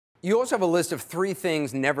You also have a list of 3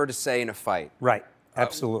 things never to say in a fight. Right,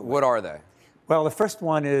 absolutely. What are they? Well, the first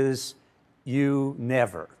one is you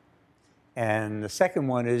never. And the second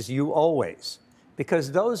one is you always,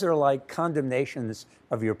 because those are like condemnations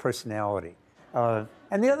of your personality.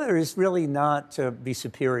 And the other is really not to be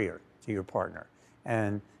superior to your partner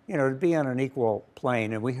and, to be on an equal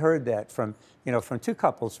plane. And we heard that from 2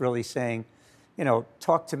 couples really saying,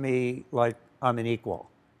 talk to me like I'm an equal.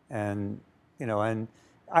 And, and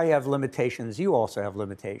I have limitations, you also have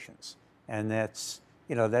limitations. And that's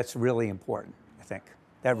really important, I think,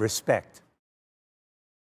 that respect.